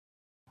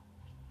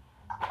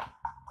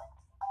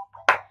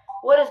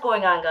What is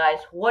going on, guys?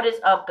 What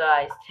is up,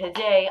 guys?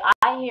 Today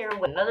I'm here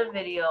with another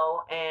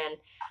video, and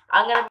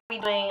I'm gonna be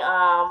doing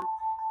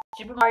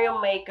Super Mario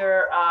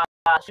Maker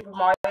Super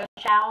Mario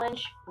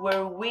Challenge,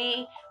 where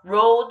we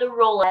roll the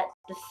roulette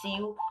to see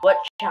what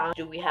challenge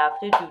do we have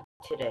to do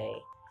today.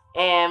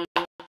 And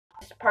this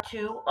is part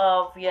 2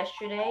 of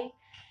yesterday.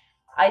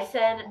 I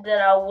said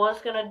that I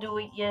was gonna do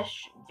it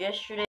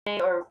yesterday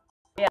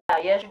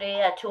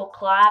at 2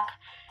 o'clock.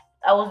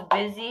 I was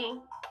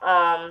busy.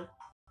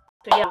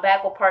 So yeah, I'm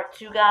back with part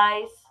 2,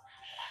 guys.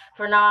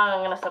 For now,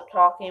 I'm gonna stop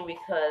talking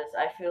because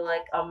I feel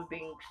like I'm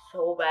being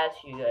so bad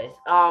to you guys.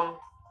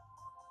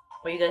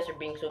 But you guys are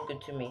being so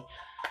good to me.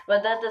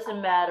 But that doesn't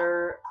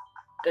matter.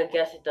 I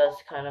guess it does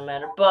kind of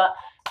matter. But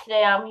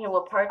today I'm here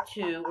with part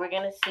 2. We're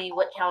gonna see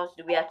what challenge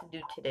do we have to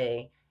do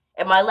today.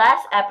 In my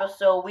last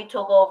episode, we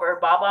took over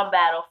Bob-omb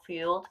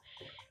Battlefield,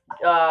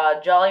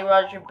 Jolly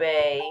Roger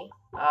Bay,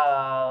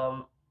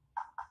 and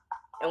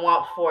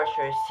Womp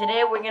Fortress.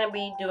 Today we're gonna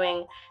be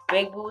doing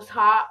Big Boo's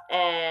Haunt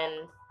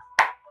and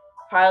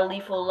probably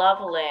Lethal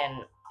Lava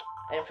Land,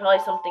 and probably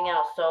something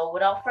else. So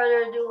without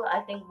further ado,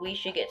 I think we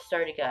should get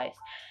started, guys.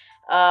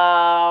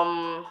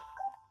 Alright,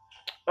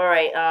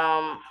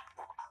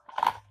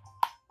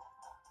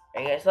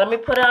 hey guys, let me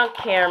put it on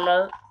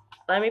camera.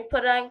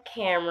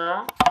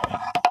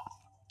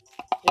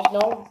 There's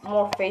no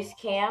more face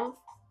cam,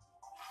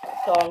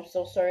 so I'm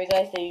so sorry,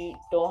 guys, that you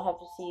don't have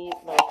to see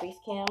my face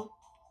cam.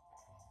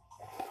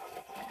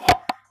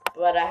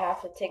 But I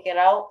have to take it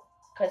out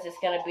because it's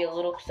gonna be a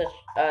little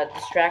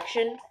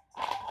distraction.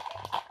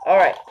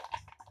 Alright,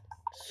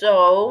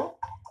 so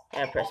I'm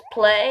gonna press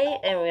play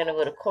and we're gonna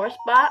go to course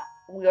spot.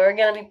 We are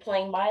gonna be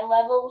playing my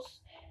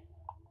levels.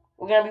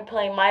 We're gonna be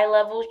playing my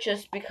levels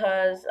just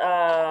because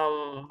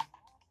yeah,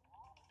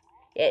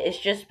 it's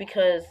just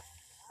because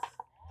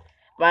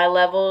my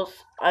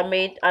levels I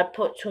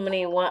put too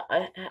many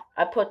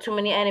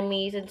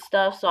enemies and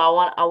stuff, so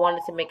I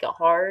wanted to make it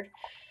hard.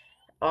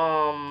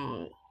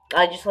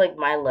 I just like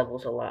my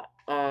levels a lot.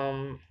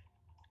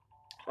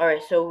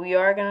 Alright, so we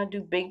are gonna do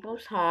Big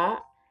Boo's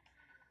Haunt.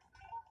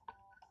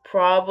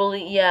 Probably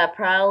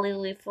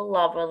Lethal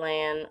Lava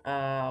Land.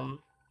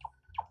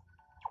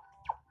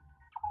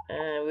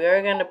 We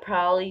are gonna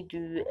probably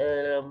do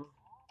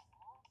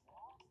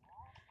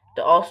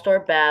the All-Star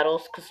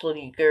Battles, because look,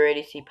 you can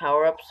already see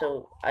power-ups,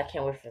 so I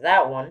can't wait for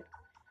that one.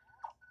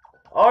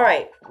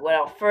 Alright,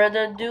 without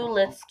further ado,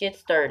 let's get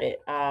started.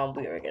 We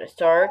are gonna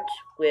start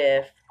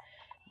with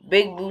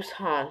Big Boo's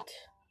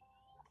Haunt.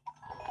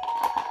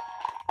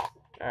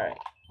 Alright,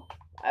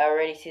 I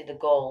already see the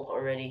goal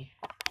already.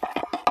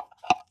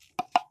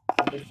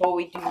 Before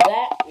we do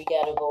that, we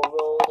gotta go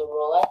roll the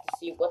roulette to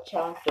see what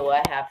challenge do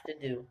I have to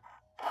do.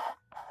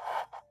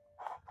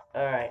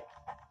 Alright.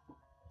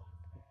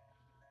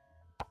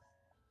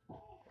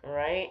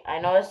 Alright, I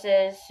know it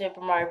says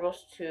Super Mario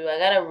Bros. 2. I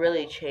gotta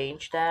really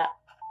change that.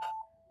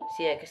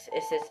 See, it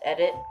says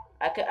edit.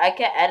 I could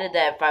edit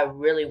that if I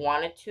really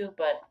wanted to,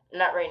 but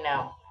not right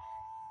now.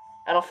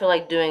 I don't feel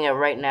like doing it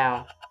right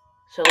now.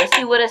 So let's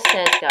see what it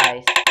says,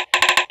 guys.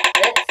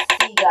 Let's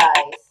see,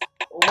 guys.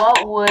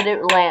 What would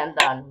it land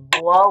on?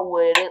 What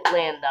would it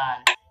land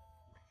on?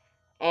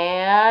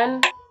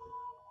 And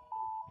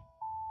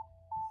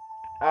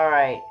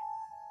alright.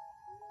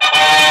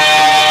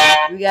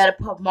 We gotta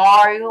put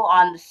Mario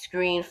on the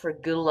screen for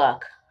good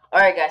luck.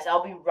 Alright, guys,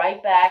 I'll be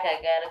right back.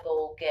 I gotta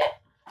go get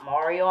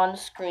Mario on the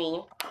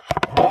screen.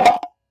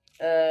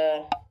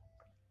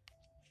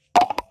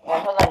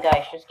 Hold on,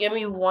 guys. Just give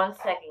me 1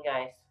 second,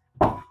 guys.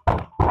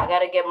 I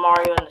gotta get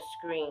Mario on the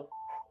screen.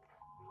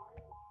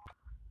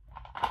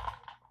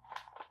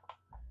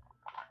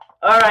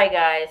 Alright,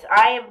 guys,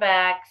 I am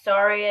back.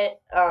 Sorry,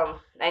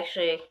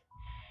 actually,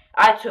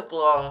 I took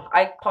long.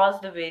 I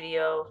paused the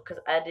video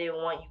because I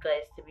didn't want you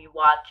guys to be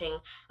watching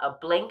a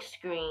blank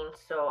screen,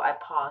 so I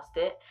paused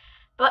it.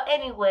 But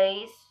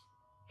anyways,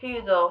 here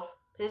you go.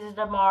 This is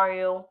the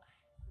Mario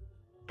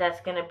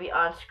that's gonna be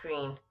on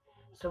screen.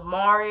 So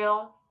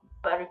Mario,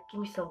 better give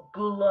me some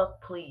good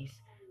luck, please.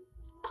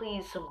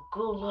 Please, some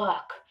good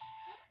luck.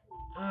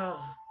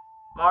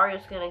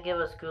 Mario's gonna give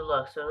us good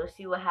luck, so let's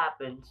see what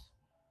happens.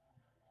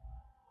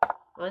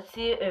 Let's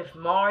see if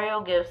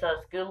Mario gives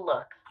us good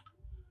luck.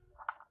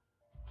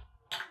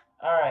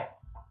 Alright.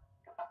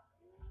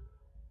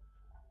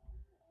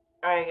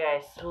 Alright,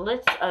 guys, so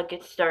let's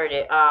get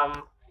started. I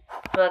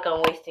feel like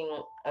I'm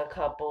wasting a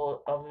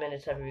couple of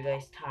minutes of you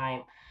guys'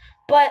 time.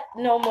 But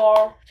no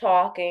more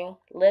talking.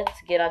 Let's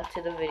get on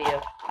to the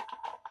video.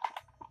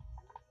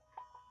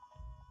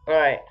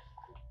 Alright.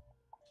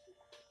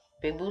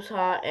 Big Boo's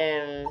Haunt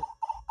and...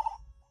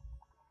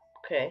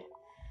 Okay.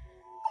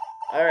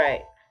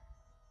 Alright.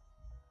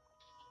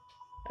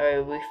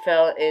 Alright, we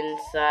fell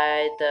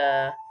inside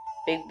the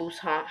Big Boo's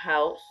Haunt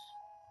house.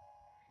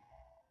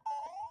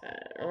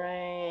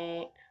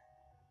 Alright.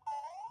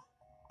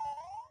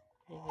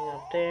 Anything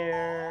up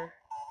there?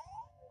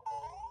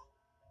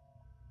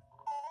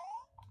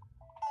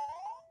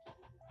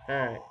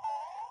 Alright.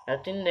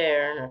 Nothing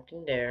there,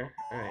 nothing there.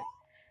 Alright.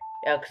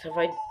 Yeah, because if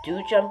I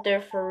do jump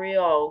there for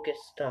real, I'll get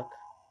stuck.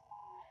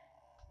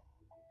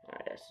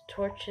 There's the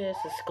torches.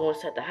 Let's go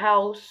inside the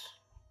house.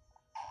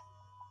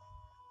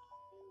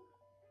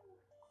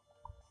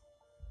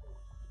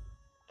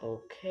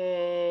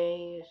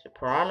 Okay, there's a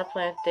piranha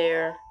plant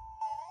there.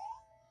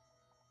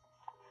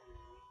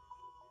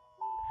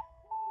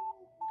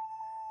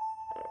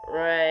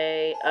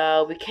 Right,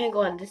 we can't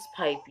go on this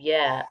pipe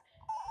yet.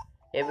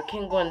 Yeah, we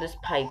can't go on this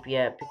pipe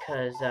yet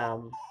because,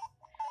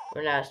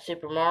 we're not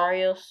Super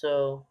Mario,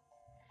 so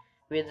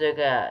we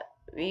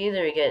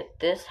either get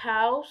this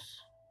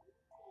house,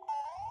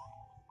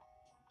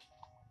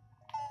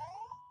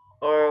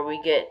 or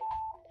we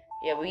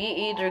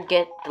either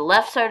get the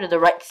left side or the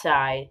right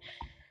side.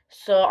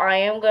 So I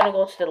am gonna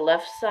go to the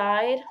left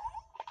side.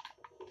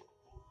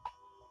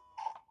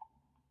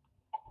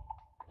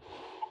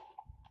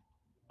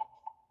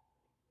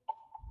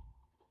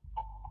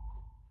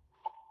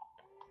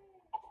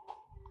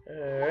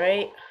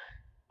 Alright.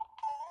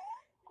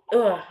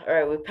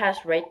 Alright, we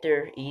passed right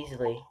there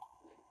easily.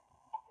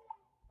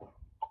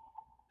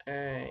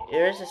 Alright,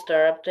 there is a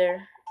star up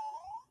there.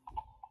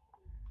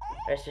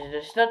 Alright, so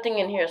there's nothing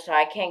in here, so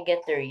I can't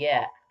get there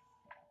yet.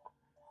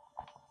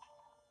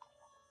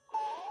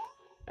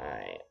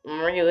 Alright,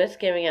 Mario is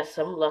giving us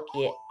some luck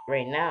yet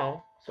right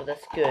now, so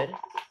that's good.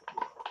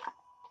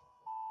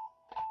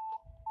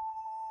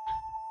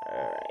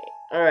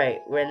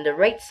 Alright, we're in the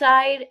right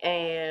side,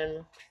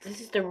 and this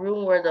is the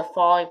room where the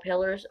falling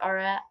pillars are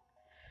at.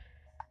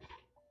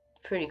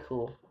 Pretty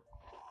cool.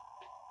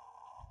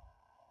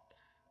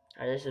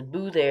 Alright, there's a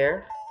boo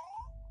there.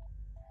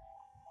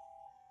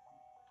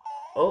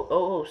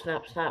 Oh,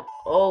 snap.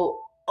 Oh,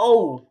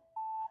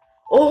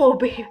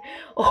 baby.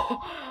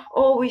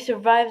 Oh, we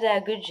survived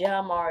that. Good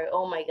job, Mario.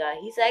 Oh my god,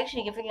 he's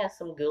actually giving us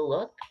some good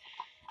luck.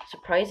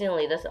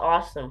 Surprisingly, that's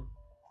awesome.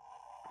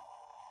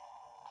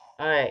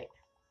 Alright.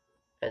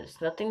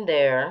 There's nothing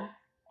there.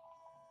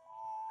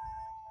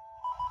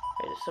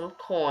 There's some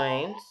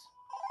coins.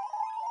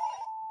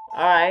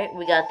 Alright,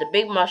 we got the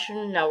big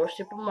mushroom. Now we're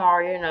Super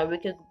Mario. Now we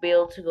could be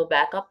able to go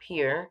back up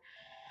here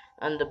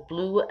on the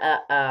blue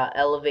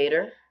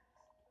elevator.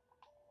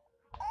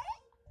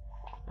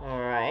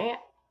 Alright.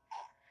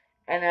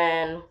 And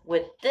then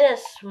with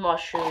this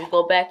mushroom, we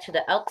go back to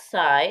the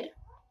outside.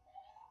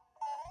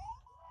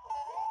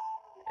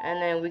 And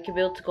then we can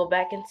be able to go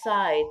back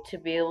inside to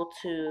be able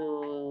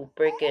to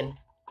break in.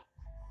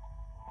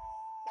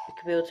 We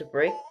could be able to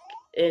break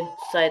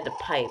inside the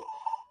pipe.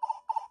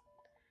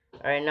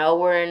 Alright, now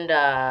we're in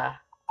the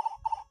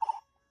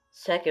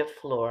second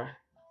floor.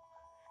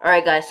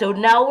 Alright guys, so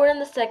now we're in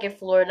the second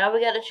floor. Now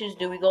we gotta choose,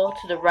 do we go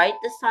to the right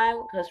this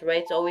time? Because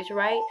right's always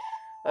right.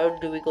 Or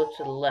do we go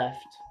to the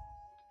left?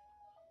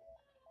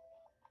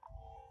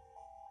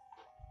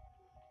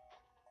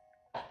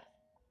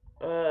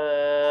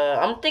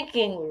 I'm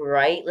thinking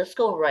right. Let's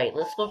go right.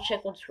 Let's go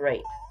check what's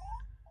right.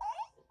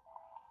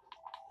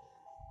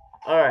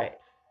 Alright.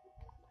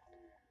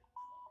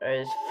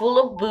 It's full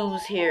of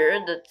boos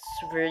here. That's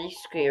really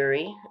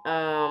scary.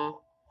 Oh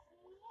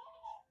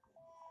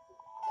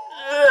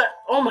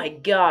my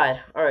god.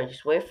 Alright,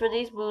 just wait for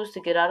these boos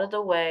to get out of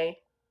the way.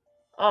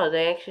 Oh,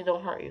 they actually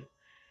don't hurt you.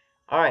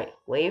 Alright,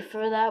 wait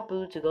for that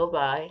boo to go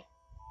by.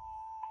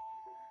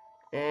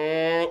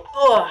 And,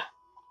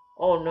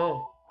 oh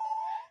no.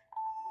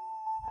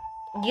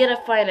 You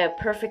gotta find a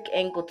perfect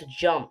angle to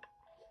jump.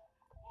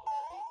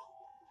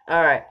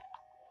 Alright.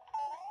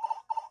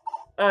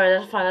 Alright,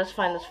 that's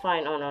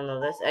fine. Oh no,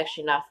 that's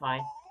actually not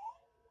fine.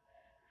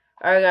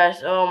 Alright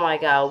guys, oh my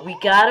god, we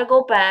gotta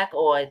go back.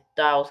 Oh, I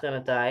thought I was gonna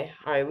die.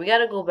 Alright, we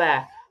gotta go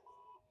back.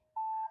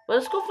 But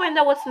let's go find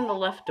out what's in the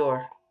left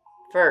door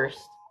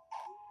first.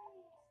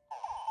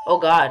 Oh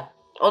god.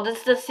 Oh, this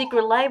is the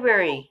secret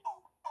library.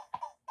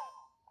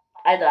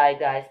 I died,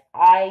 guys.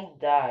 I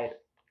died.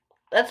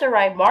 That's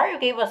alright. Mario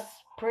gave us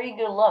pretty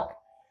good luck.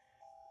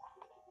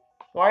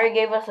 Mario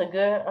gave us a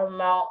good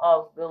amount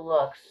of good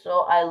luck.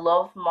 So I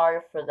love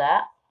Mario for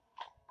that.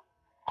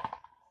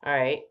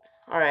 Alright.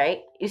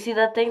 You see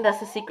that thing? That's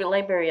the secret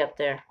library up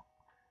there.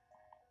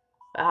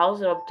 But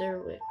how's it up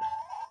there? Wait.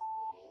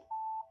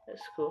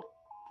 That's cool.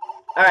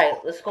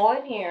 Alright, let's go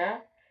in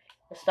here.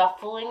 Let's stop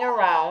fooling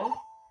around.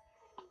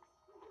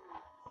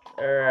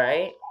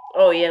 Alright.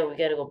 Oh yeah, we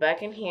gotta go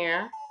back in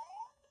here.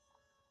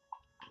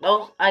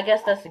 I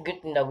guess that's a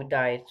good thing that we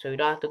died, so we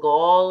don't have to go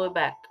all the way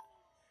back.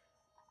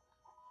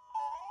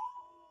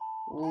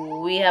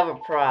 We have a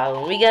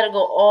problem. We gotta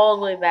go all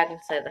the way back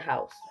inside the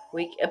house.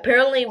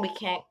 Apparently we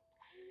can't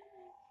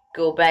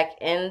go back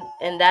in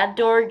that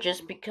door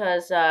just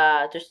because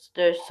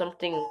there's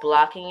something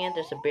blocking it.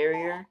 There's a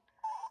barrier.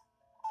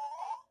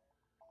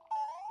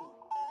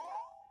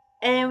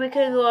 And we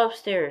could go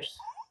upstairs.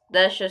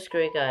 That's just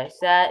great, guys.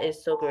 That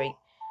is so great.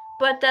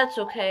 But that's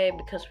okay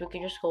because we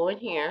can just go in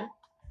here.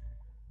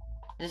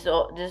 This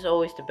is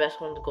always the best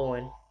one to go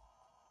in.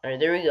 Alright,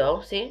 there we go.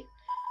 See?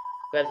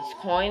 Grab these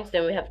coins.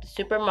 Then we have the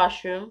super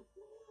mushroom.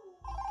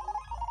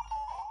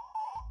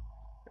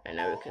 And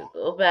now we can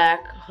go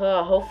back.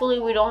 Hopefully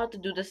we don't have to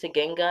do this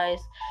again, guys.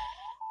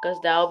 Because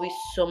that would be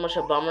so much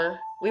a bummer.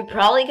 We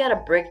probably gotta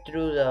break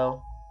through,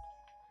 though.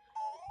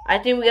 I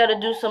think we gotta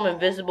do some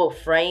invisible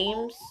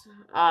frames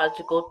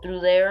to go through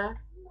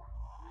there.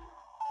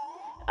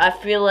 I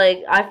feel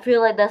like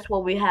that's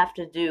what we have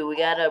to do. We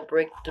gotta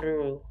break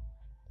through.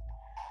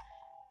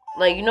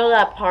 Like, you know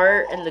that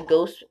part in the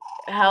ghost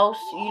house?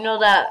 You know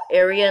that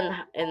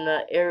area in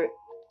the area?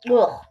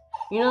 Ugh.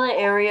 You know the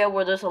area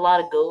where there's a lot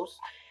of ghosts?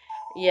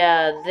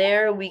 Yeah,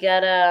 there we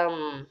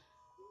gotta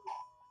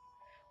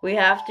we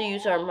have to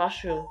use our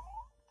mushroom.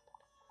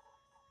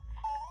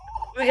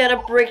 We gotta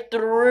break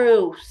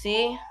through.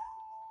 See?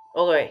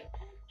 Okay,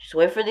 just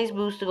wait for these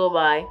boosts to go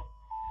by.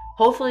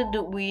 Hopefully,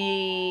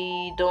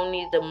 we don't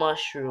need the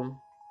mushroom.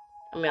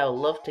 I mean, I would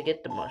love to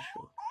get the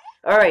mushroom.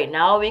 Alright,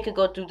 now we could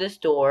go through this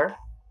door.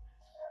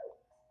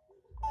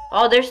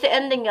 Oh, there's the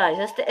ending, guys.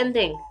 That's the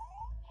ending.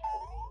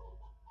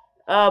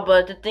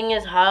 But the thing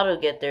is how to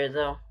get there,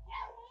 though.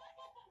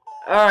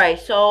 Alright,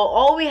 so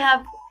all we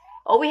have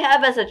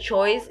as a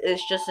choice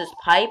is just this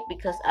pipe,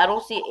 because I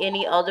don't see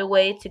any other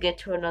way to get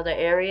to another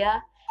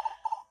area.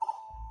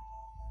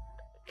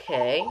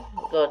 Okay,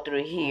 we'll go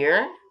through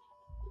here.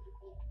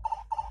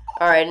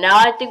 Alright, now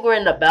I think we're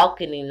in the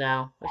balcony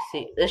now. Let's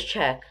see. Let's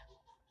check.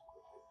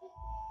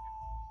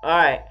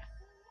 Alright.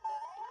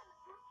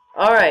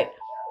 Alright.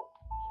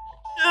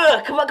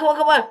 Come on, come on,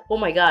 come on. Oh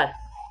my god.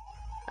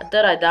 I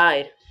thought I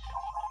died.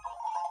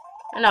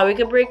 And now we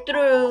can break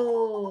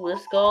through.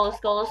 Let's go, let's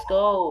go, let's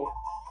go.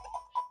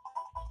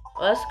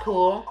 Oh, that's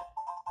cool.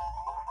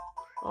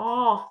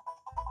 Oh.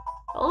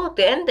 Oh, look,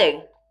 the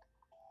ending.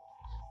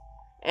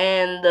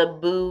 And the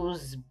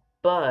booze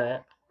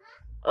butt.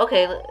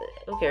 Okay,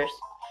 who cares?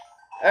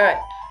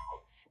 Alright.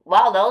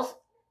 Wow,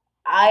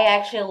 I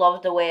actually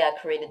love the way I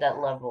created that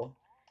level.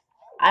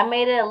 I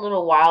made it a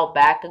little while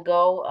back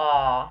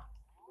ago,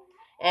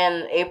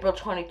 in April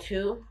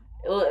 22.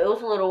 It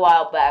was a little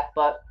while back,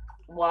 but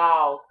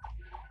wow.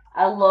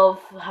 I love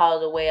how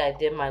the way I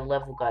did my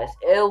level, guys.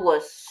 It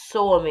was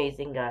so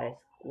amazing, guys.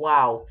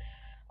 Wow.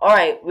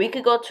 Alright, we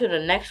could go to the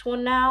next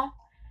one now.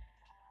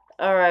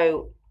 Alright,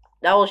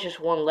 that was just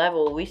one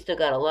level. We still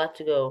got a lot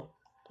to go.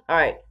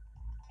 Alright,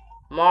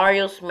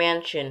 Mario's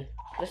Mansion.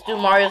 Let's do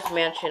Mario's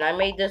Mansion. I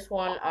made this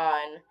one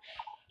on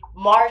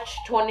March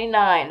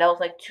 29. That was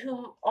like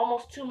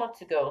almost 2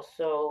 months ago.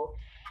 So,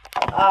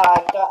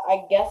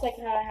 I guess I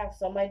kind of have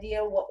some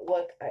idea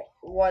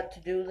what to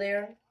do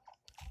there.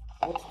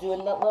 What to do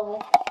in that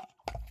level.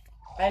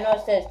 I know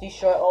it says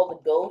destroy all the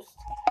ghosts,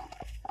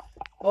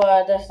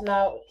 but that's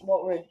not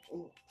what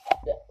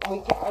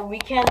we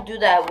can't do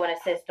that when it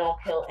says don't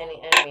kill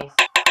any enemies.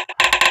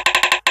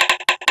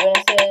 When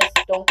it says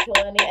don't kill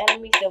any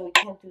enemies, then we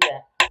can't do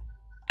that.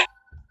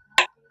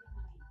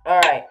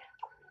 Alright.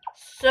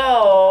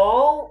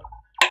 So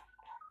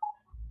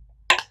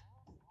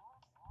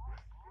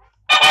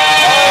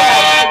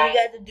we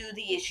got to do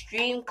the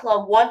Extreme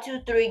Club 1,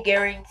 2, 3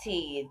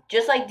 guaranteed.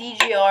 Just like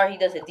DGR, he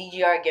does a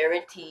DGR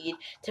guaranteed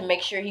to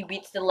make sure he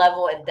beats the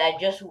level in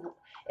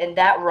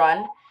that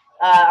run.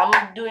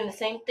 I'm doing the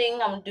same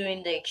thing. I'm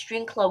doing the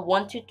Extreme Club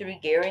 1, 2, 3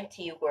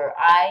 guarantee, where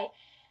I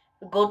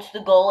go to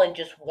the goal in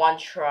just one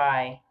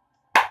try.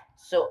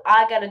 So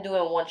I gotta do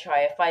it in one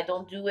try. If I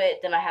don't do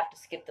it, then I have to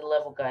skip the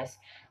level, guys.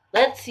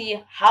 Let's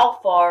see how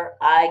far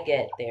I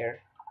get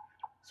there.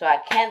 So I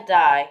can't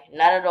die,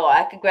 not at all.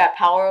 I could grab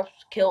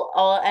power-ups, kill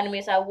all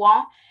enemies I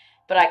want,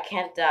 but I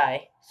can't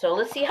die. So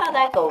let's see how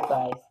that goes,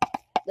 guys.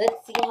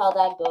 Let's see how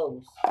that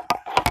goes.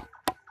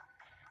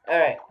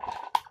 Alright.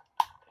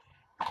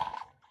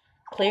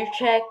 Clear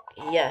check,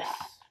 yes.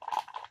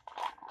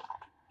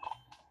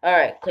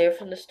 Alright, clear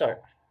from the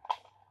start.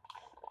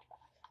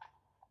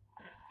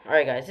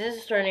 Alright, guys, this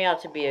is turning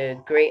out to be a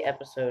great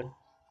episode.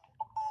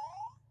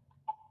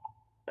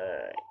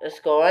 Alright, let's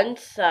go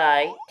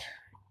inside.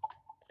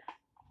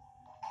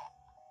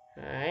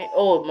 Alright,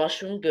 oh,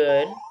 mushroom,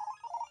 good.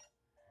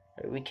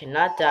 Right, we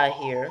cannot die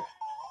here.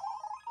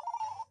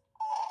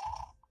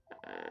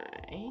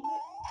 Alright.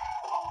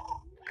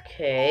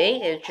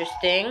 Okay,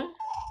 interesting.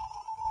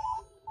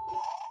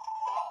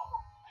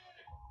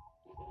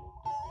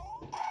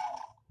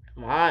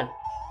 Come on.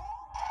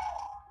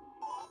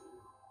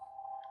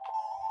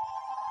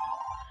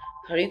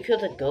 How do you kill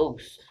the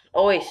ghost?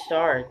 Oh wait,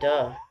 star,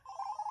 duh.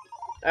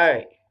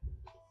 Alright.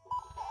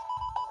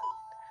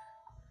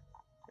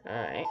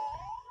 Alright.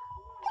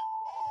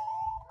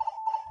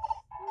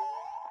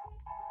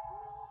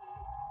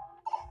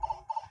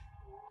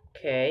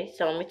 Okay,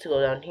 tell me to go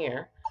down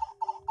here.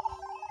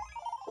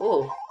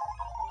 Ooh.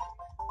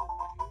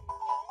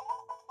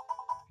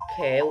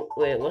 Okay,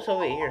 wait, what's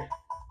over here?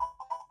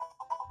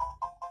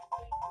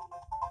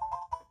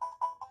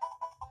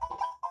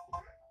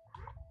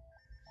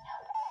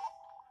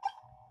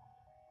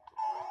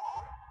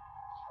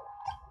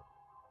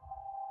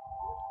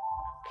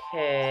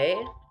 Okay.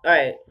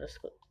 Alright, let's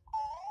go.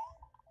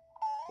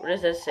 What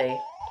does that say?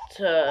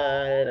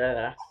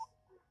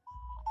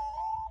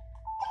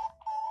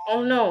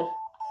 Oh no!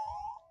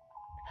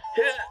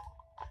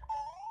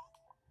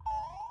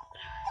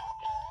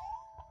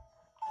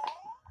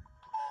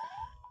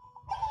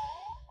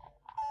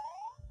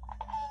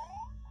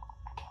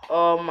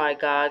 Oh my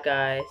god,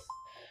 guys.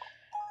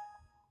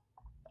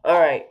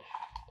 Alright.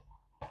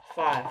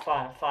 Fine,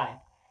 fine, fine.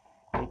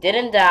 We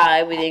didn't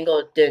die. We didn't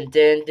go dun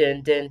dun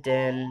dun dun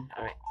dun.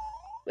 Alright.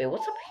 Wait,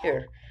 what's up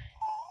here?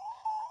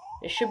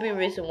 There should be a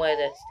reason why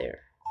that's there.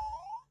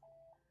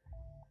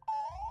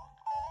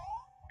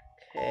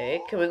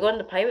 Okay, can we go in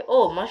the pipe?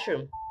 Oh,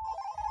 mushroom.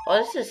 Oh,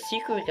 this is a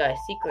secret, guys.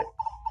 Secret.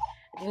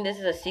 I think this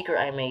is a secret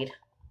I made.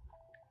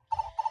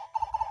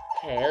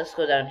 Okay, let's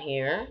go down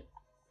here.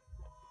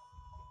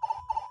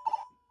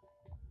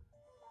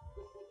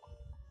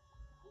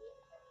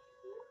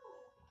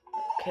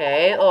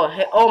 Okay. Oh,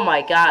 hey, oh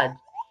my God.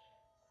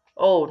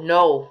 Oh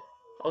no.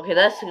 Okay,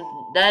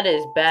 that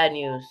is bad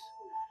news.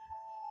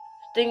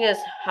 Thing is,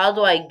 how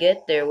do I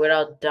get there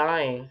without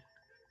dying?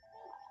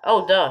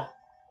 Oh, duh.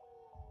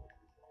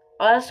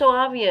 Oh, that's so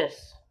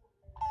obvious.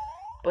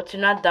 But to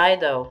not die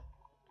though.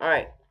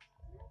 Alright.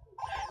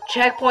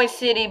 Checkpoint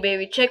City,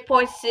 baby.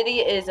 Checkpoint City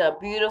is a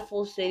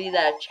beautiful city.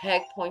 That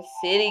Checkpoint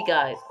City,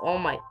 guys. Oh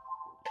my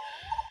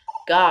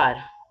God.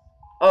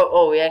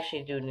 Oh, we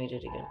actually do need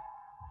it again.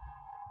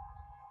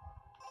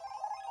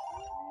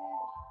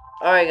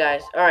 Alright,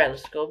 guys. Alright,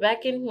 let's go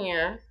back in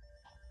here.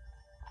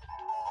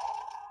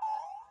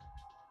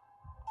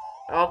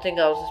 I don't think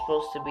I was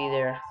supposed to be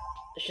there.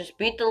 Let's just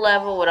beat the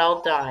level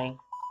without dying.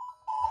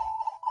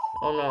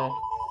 Oh no.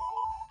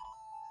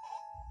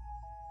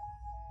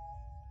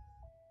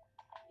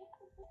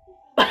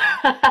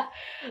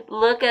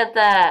 Look at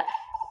that.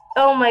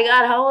 Oh my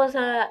God, how was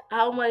that?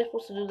 How am I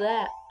supposed to do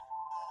that?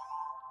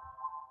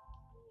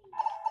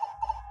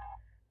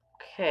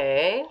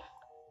 Okay.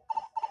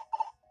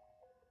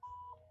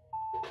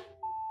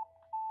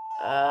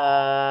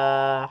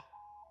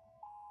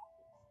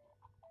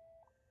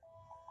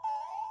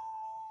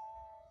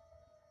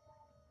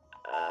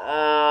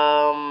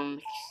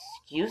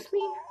 Excuse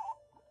me?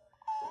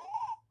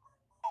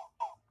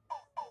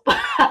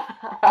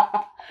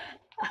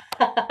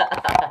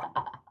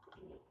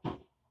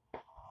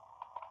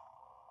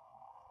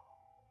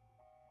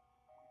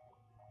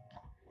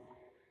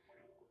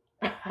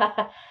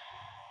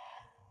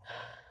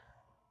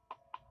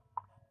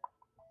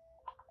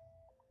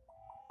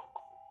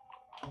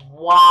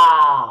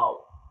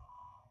 Wow.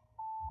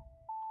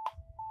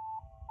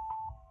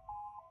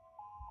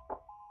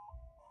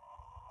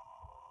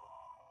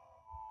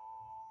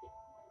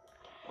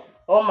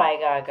 Oh my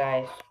God,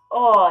 guys.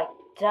 Oh, I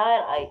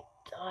died.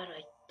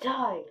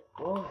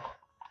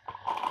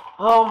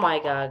 Oh my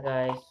God,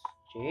 guys.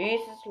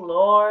 Jesus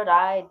Lord,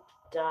 I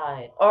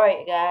died.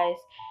 Alright, guys.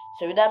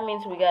 So that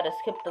means we gotta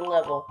skip the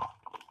level.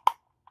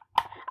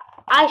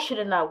 I should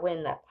have not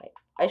win that fight.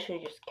 I should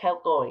have just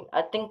kept going.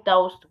 I think that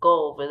was the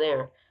goal over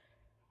there.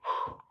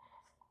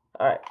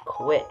 Alright,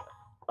 quit.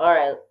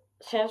 Alright,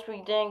 since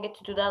we didn't get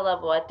to do that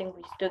level, I think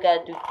we still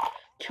gotta do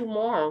 2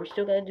 more. We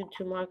still gotta do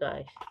 2 more,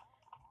 guys.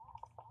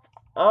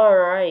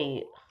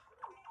 Alright.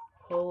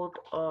 Hold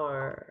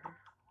R.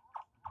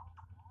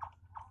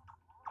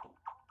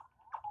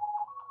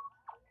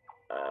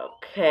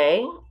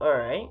 Okay,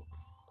 alright.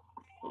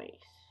 Mace.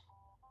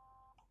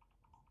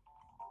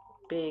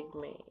 Big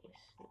mace.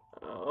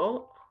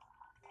 Oh.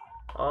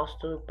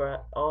 All-Star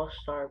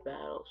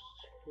Battles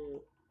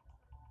 2.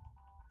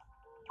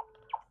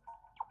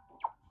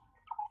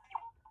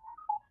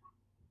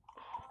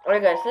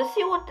 Alright guys, let's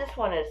see what this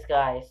one is,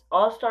 guys.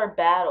 All-Star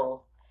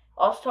Battle.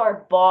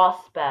 All-Star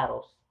Boss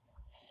Battles.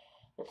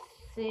 Let's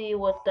see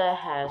what that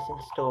has in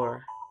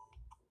store.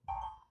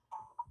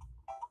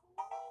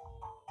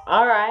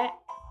 Alright.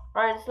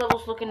 Alright, this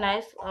level's looking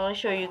nice. I want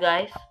to show you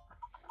guys.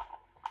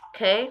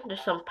 Okay,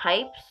 there's some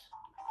pipes.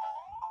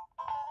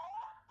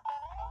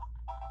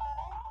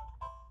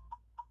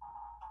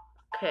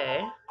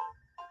 Okay.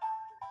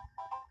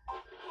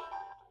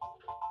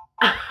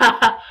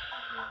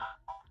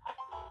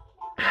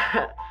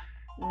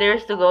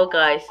 There's the goal,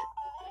 guys.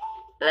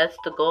 That's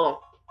the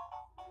goal.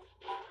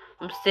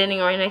 I'm standing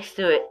right next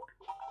to it.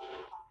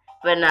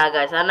 But nah,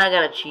 guys, I'm not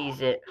gonna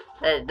cheese it.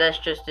 That's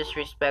just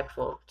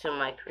disrespectful to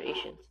my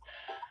creations.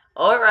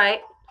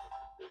 Alright.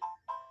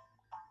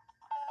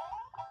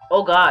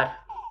 Oh God.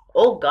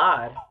 Oh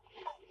God.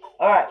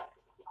 Alright.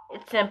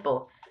 It's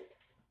simple.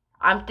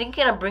 I'm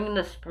thinking of bringing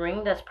the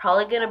spring. That's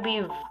probably gonna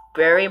be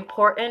very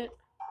important.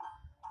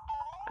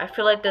 I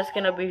feel like that's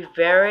gonna be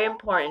very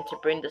important to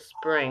bring the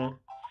spring.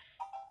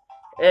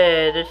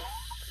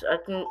 I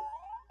think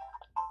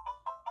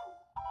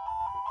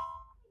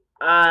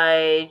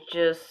I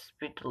just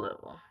beat the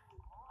level.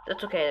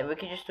 That's okay. We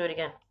can just do it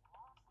again.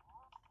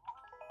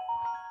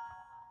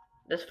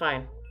 That's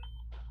fine.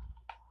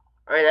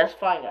 Alright, that's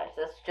fine, guys.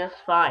 That's just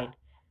fine.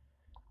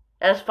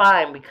 That's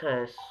fine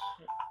because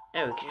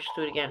yeah, we can just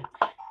do it again.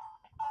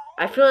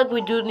 I feel like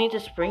we do need the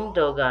spring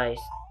though, guys.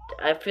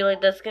 I feel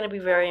like that's gonna be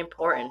very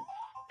important.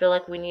 I feel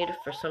like we need it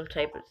for some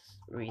type of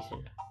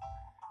reason.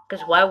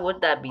 Because why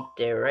would that be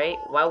there, right?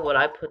 Why would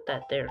I put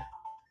that there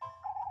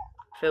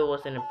if it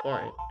wasn't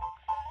important?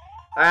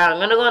 Alright, I'm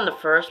gonna go on the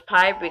first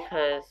pipe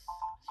because...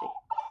 see.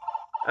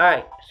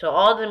 Alright, so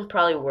all of them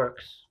probably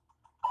works.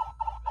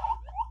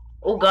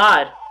 Oh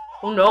God.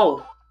 Oh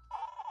no.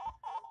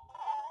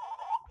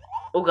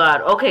 Oh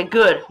god. Okay,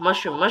 good.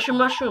 Mushroom, mushroom,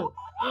 mushroom.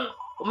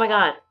 Oh my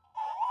god.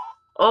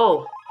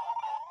 Oh.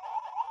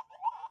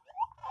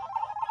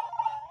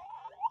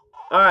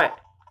 Alright.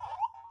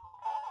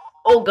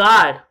 Oh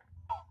god.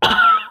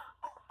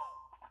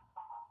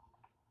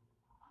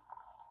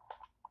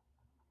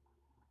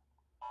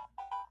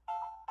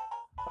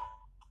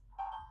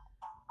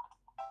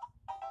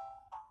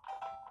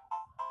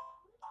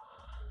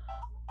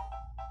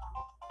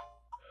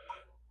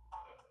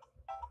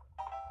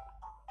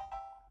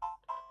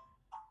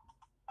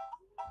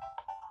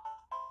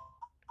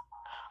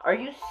 Are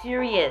you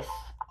serious?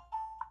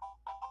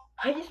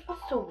 How are you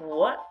supposed to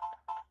what?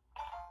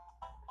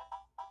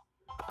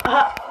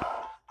 Uh,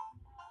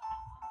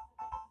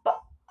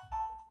 but,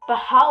 but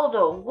how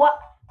though? What?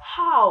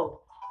 How?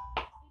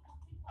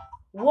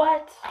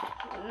 What?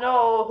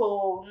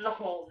 No, no,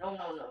 no, no,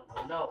 no,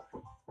 no, no.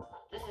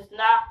 This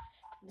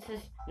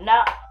is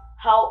not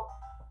how,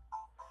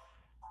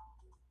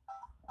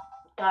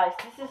 guys,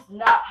 this is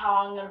not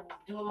how I'm gonna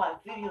be doing my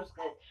videos,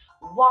 guys.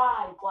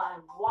 Why?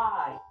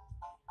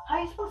 How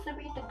are you supposed to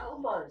beat the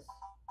Goombas?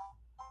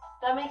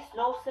 That makes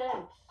no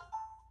sense.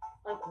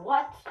 Like,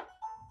 what?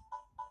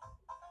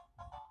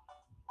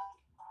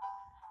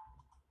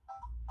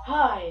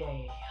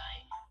 Hi.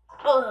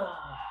 Ugh.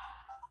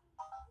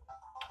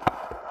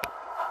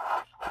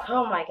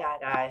 Oh my god,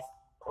 guys.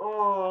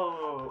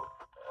 Oh.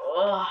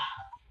 Ugh.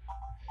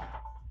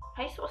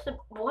 How you supposed to,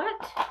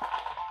 what?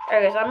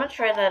 Alright guys, I'm gonna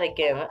try that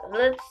again.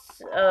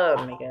 Let's, oh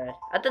my god.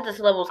 I thought this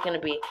level was gonna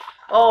be,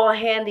 oh,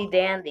 handy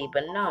dandy,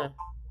 but no.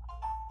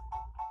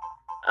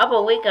 Oh,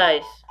 but wait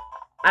guys.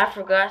 I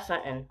forgot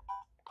something.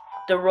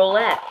 The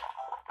roulette.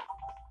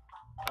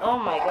 Oh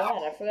my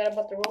god, I forgot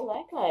about the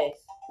roulette,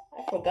 guys.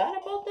 I forgot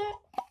about that.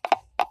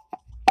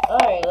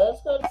 Alright,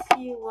 let's go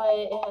see what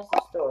it has in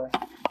store.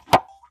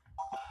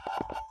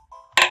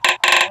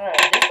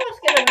 Alright, this one's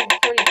gonna be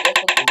pretty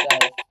difficult,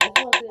 guys. This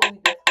one's gonna be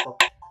difficult.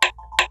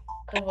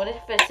 Because what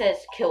if it says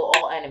kill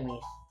all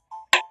enemies?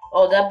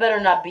 Oh, that better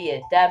not be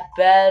it. That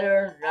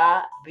better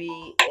not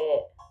be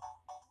it.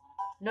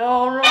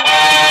 No, no.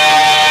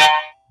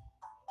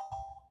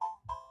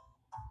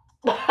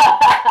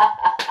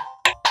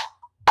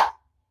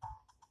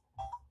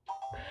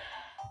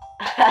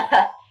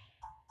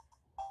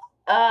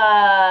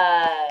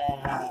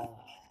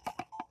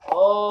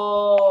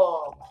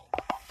 Oh.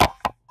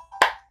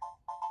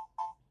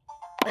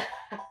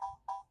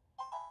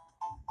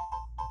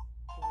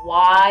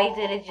 Why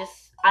did it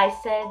just... I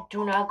said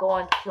do not go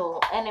and kill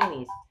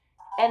enemies.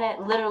 And it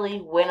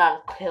literally went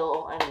on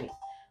kill enemies.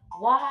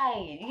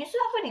 Why? You see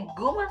how many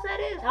Goombas that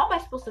is? How am I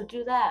supposed to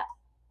do that?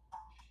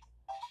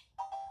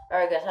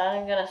 Alright guys,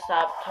 I'm gonna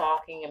stop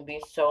talking and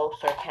be so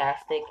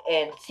sarcastic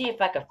and see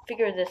if I can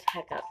figure this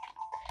heck out.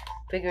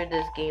 Figure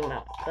this game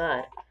out.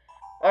 God.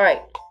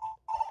 Alright.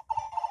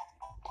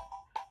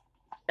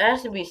 There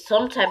has to be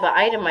some type of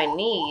item I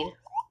need.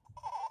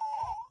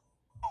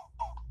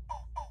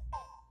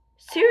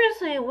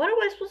 Seriously, what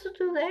am I supposed to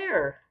do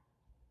there?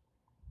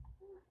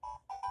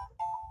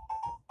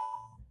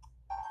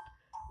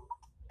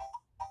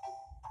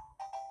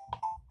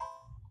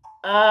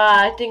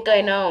 I think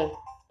I know.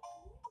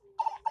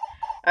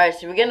 Alright,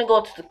 so we're gonna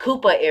go to the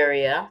Koopa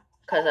area.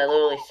 Because I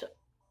literally...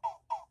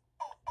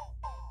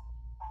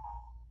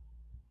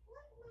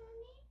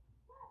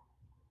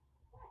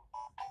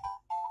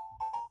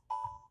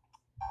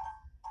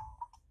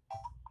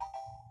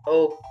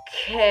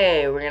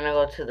 Okay, we're gonna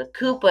go to the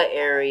Koopa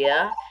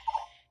area.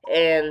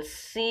 And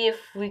see if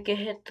we can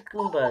hit the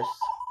Goombas.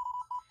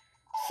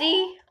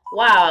 See?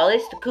 Wow, at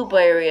least the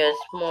Koopa area is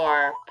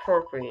more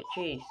appropriate.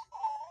 Jeez.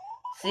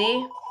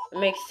 See? It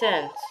makes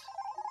sense.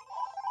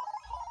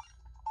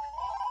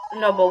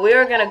 No, but we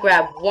are gonna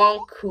grab one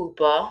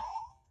Koopa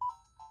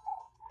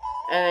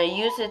and then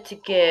use it to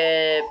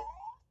get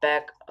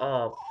back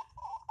up.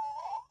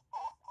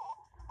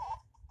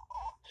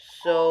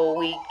 So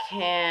we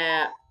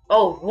can't...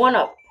 Oh, one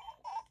up.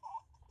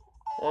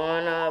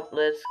 One up,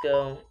 let's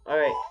go.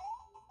 Alright.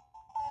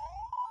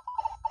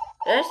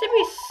 There should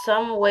be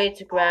some way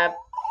to grab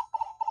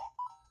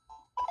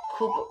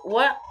Koopa.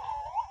 What?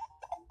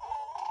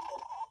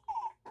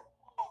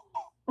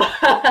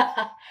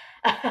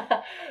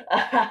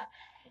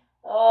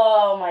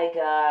 Oh my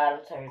god,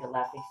 I'm tired of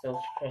laughing so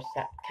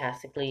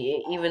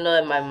sarcastically. Even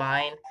though in my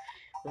mind,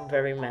 I'm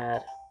very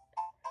mad.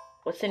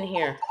 What's in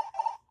here?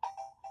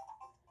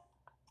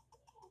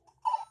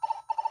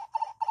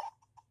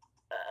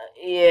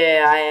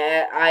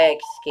 Yeah, I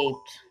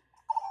escaped.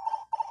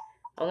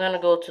 I'm gonna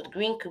go to the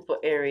Green Koopa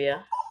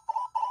area.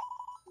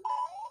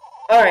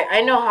 Alright,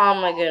 I know how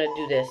am I gonna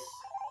do this.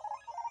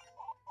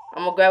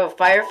 I'm gonna grab a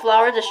fire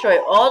flower, destroy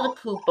all the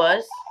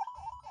Koopas.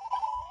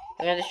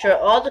 I'm gonna destroy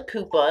all the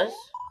Koopas.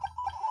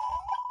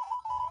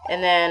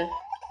 And then,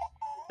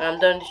 when I'm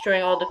done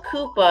destroying all the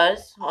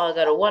Koopas, oh, I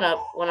got a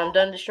 1-up. When I'm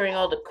done destroying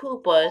all the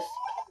Koopas,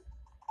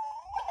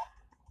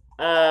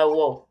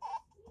 whoa.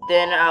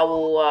 Then I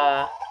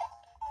will,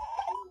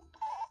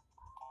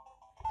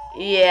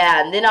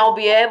 yeah, and then I'll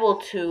be able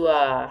to,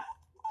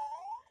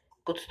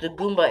 go to the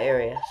Goomba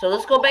area. So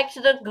let's go back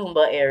to the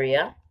Goomba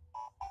area.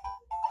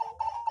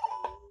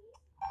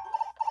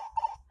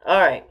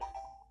 Alright.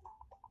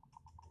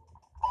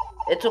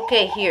 It's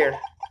okay here.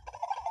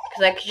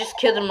 Because I could just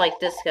kill them like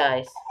this,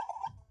 guys.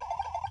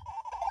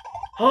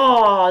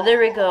 Oh, there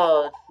we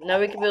go. Now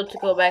we can be able to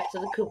go back to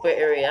the Koopa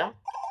area.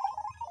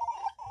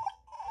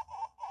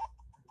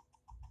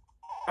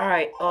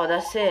 Alright, oh,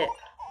 that's it.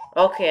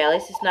 Okay, at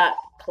least it's not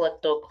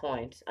collect those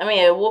coins. I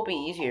mean, it will be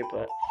easier,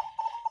 but...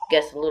 I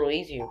guess a little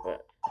easier,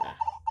 but... Nah.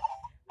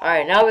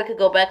 Alright, now we could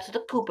go back to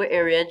the Koopa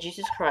area.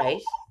 Jesus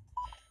Christ.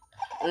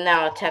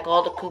 Now attack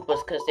all the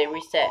Koopas because they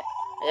reset.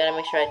 I gotta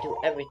make sure I do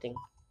everything.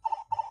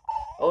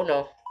 Oh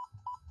no.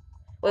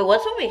 Wait,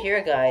 what's over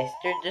here, guys?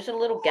 There's a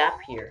little gap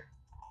here.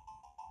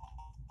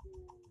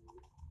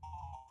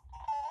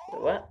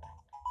 Wait, what?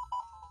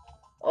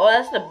 Oh,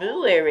 that's the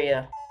blue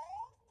area.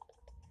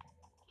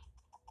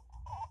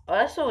 Oh,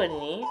 that's so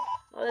neat.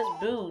 Oh, that's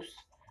boos.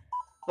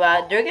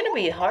 But they're gonna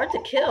be hard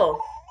to kill.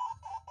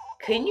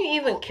 Can you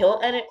even kill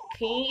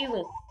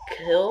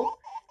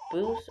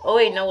boos? Oh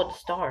wait, no, with the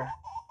star.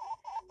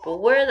 But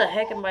where the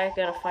heck am I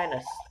gonna find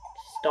a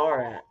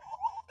star at?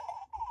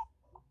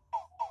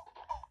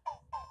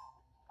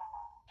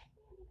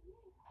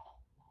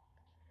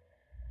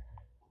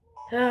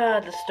 Ah,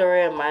 the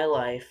story of my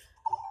life.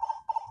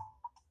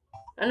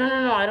 Oh,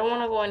 no, I don't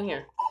want to go in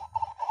here.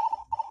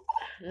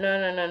 No,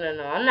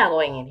 I'm not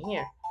going in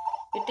here.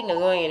 You think I'm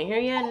going in here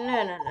yet?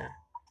 No.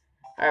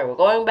 Alright, we're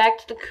going back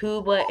to the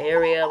Koopa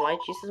area. My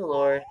Jesus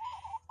Lord.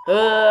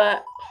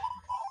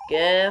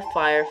 Get a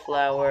fire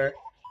flower.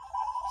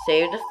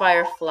 Save the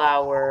fire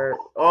flower.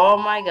 Oh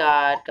my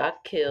god,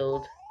 got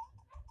killed.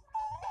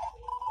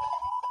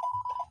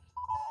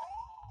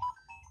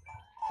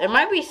 There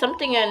might be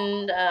something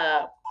in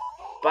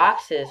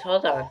boxes.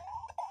 Hold on.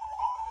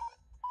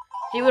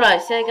 See what I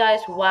said,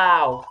 guys?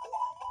 Wow.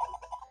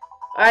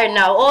 Alright,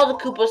 now all the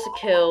Koopas are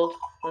killed.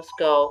 Let's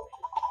go.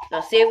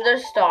 Now save their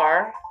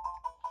star.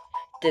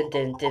 No, it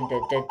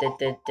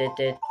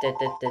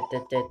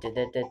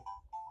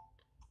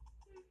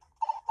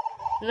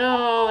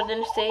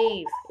didn't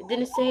save. It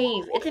didn't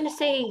save. It didn't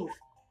save.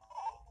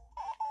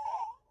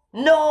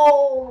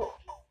 No!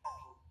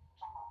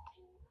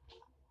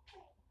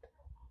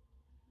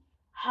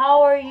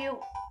 How are you?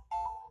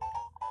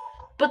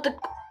 But the...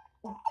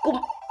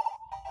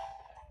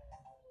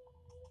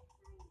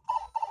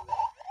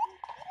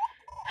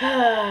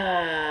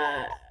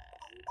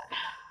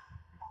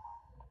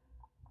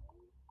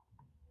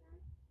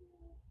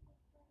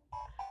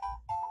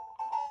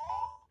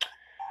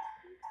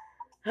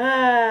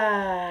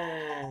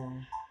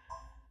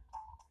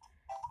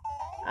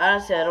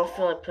 Honestly, I don't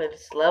feel like playing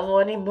this level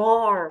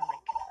anymore.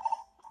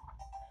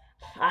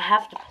 I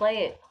have to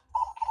play it.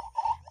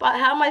 But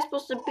how am I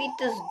supposed to beat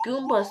this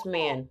Goombas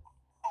man?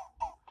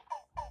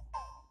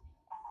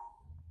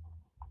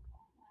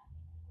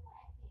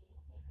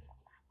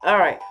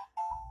 Alright.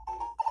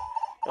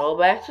 Go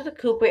back to the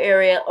Koopa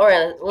area.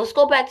 Alright, let's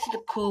go back to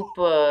the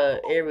Koopa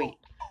area.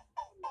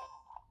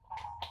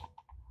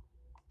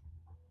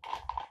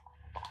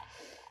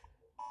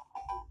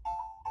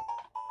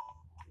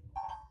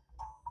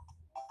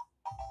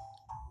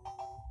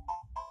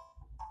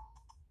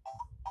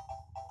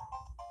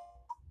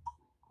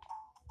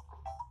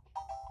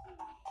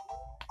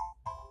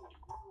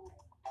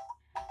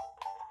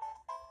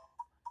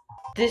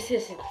 This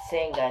is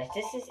insane, guys.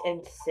 This is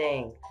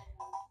insane.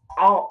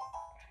 Oh.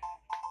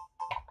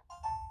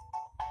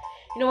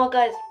 You know what,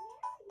 guys?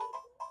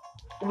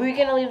 We're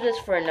gonna leave this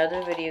for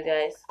another video,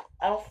 guys.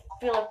 I don't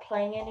feel like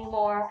playing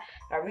anymore.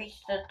 I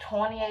reached the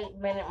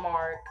 28-minute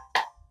mark.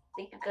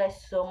 Thank you guys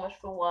so much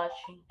for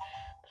watching.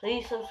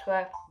 Please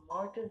subscribe for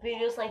more good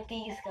videos like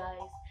these,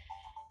 guys.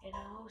 And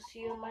I will see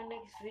you in my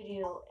next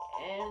video.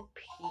 And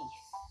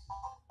peace.